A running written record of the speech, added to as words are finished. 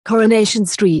Coronation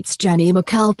Street's Jennie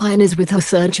McAlpine is with her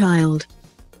third child.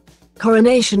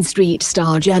 Coronation Street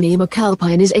star Jennie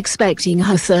McAlpine is expecting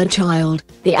her third child,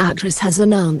 the actress has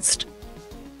announced.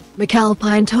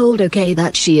 McAlpine told OK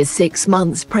that she is 6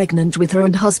 months pregnant with her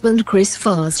and husband Chris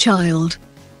Farr's child.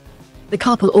 The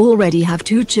couple already have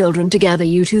 2 children together,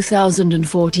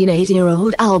 2014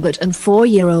 8-year-old Albert and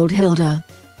 4-year-old Hilda.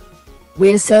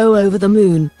 "We're so over the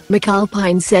moon,"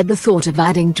 McAlpine said. "The thought of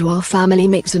adding to our family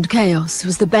mix and chaos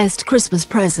was the best Christmas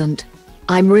present.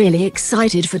 I'm really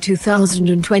excited for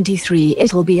 2023,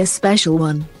 it'll be a special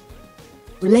one."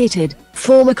 Related,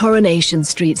 former Coronation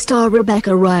Street star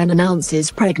Rebecca Ryan announces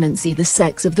pregnancy. The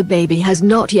sex of the baby has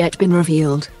not yet been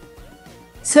revealed,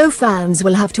 so fans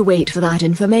will have to wait for that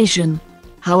information.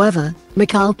 However,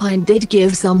 McAlpine did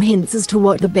give some hints as to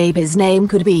what the baby's name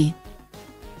could be,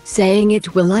 saying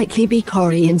it will likely be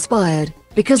Corrie-inspired,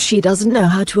 because she doesn't know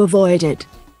how to avoid it.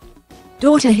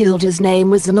 Daughter Hilda's name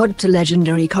was a nod to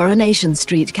legendary Coronation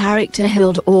Street character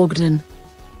Hilda Ogden,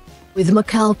 with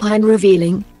McAlpine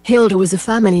revealing, "Hilda was a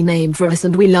family name for us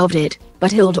and we loved it,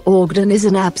 but Hilda Ogden is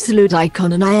an absolute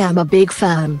icon and I am a big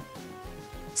fan.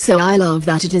 So I love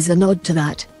that it is a nod to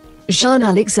that." Sean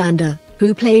Alexander,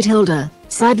 who played Hilda,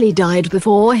 sadly died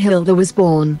before Hilda was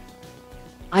born.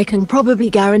 "I can probably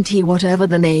guarantee whatever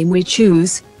the name we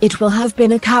choose, it will have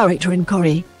been a character in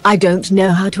Corrie. I don't know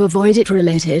how to avoid it."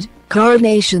 Related,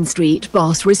 Coronation Street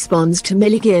boss responds to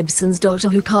Millie Gibson's Doctor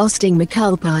Who casting.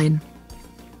 McAlpine,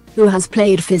 who has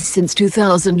played Fizz since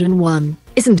 2001,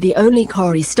 isn't the only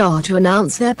Corrie star to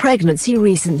announce their pregnancy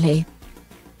recently.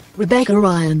 Rebecca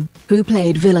Ryan, who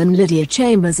played villain Lydia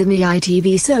Chambers in the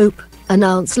ITV soap,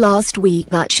 announced last week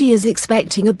that she is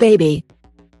expecting a baby.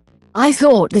 "I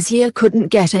thought this year couldn't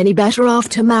get any better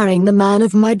after marrying the man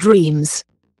of my dreams.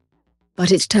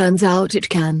 But it turns out it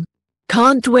can.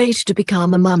 Can't wait to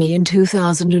become a mummy in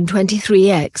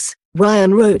 2023,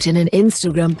 Ryan wrote in an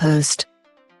Instagram post.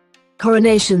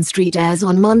 Coronation Street airs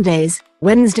on Mondays,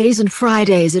 Wednesdays and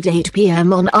Fridays at 8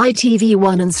 p.m. on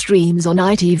ITV1 and streams on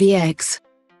ITVX.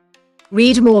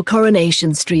 Read more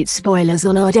Coronation Street spoilers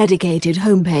on our dedicated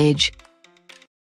homepage.